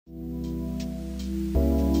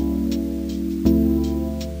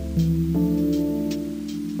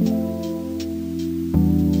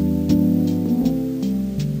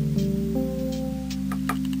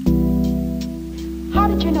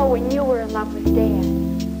when you were in love with Dad?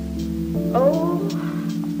 Oh,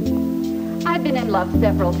 I've been in love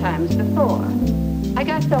several times before. I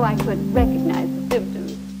got so I could recognize the symptoms.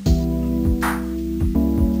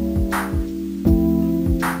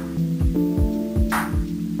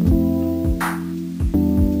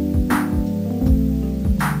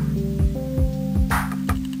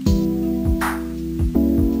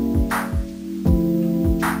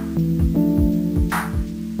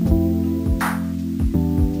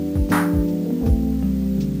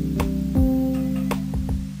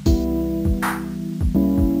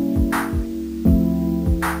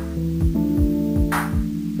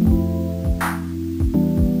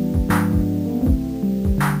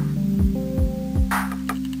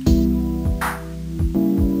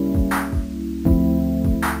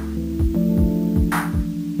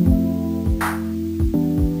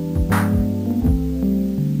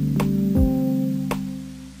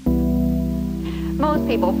 Most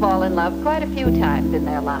people fall in love quite a few times in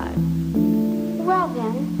their lives. Well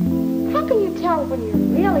then, how can you tell when you're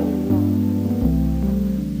really in love?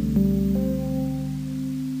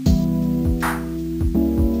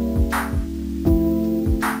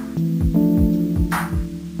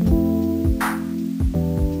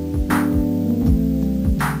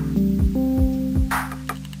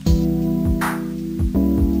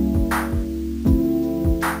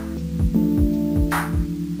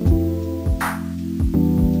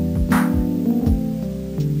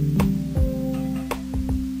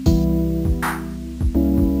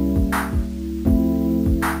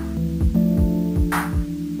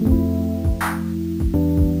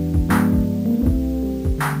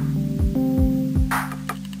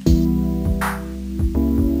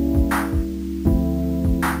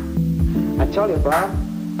 I tell you, Bob,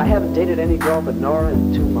 I haven't dated any girl but Nora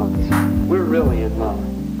in 2 months. We're really in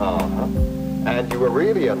love. Uh-huh. And you were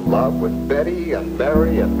really in love with Betty and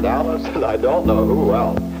Mary and Dallas and I don't know who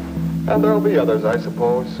else. And there'll be others, I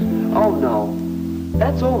suppose. Oh, no.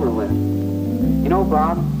 That's over with. You know,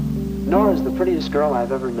 Bob, Nora's the prettiest girl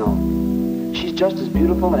I've ever known. She's just as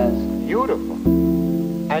beautiful as... Beautiful.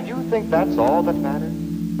 And you think that's all that matters?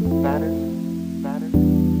 Matters?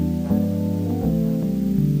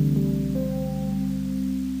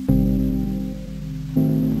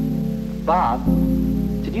 Bob,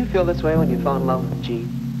 did you feel this way when you fell in love with Jean?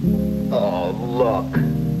 Oh, look.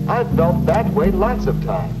 I've felt that way lots of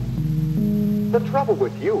times. The trouble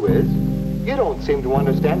with you is, you don't seem to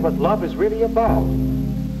understand what love is really about.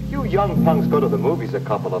 You young punks go to the movies a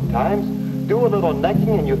couple of times, do a little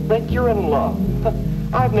necking, and you think you're in love.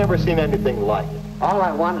 I've never seen anything like it. All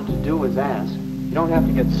I wanted to do was ask. You don't have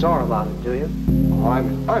to get sore about it, do you? Oh,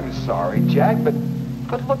 I'm sorry, Jack, but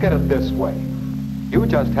look at it this way. You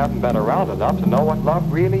just haven't been around enough to know what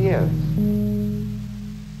love really is.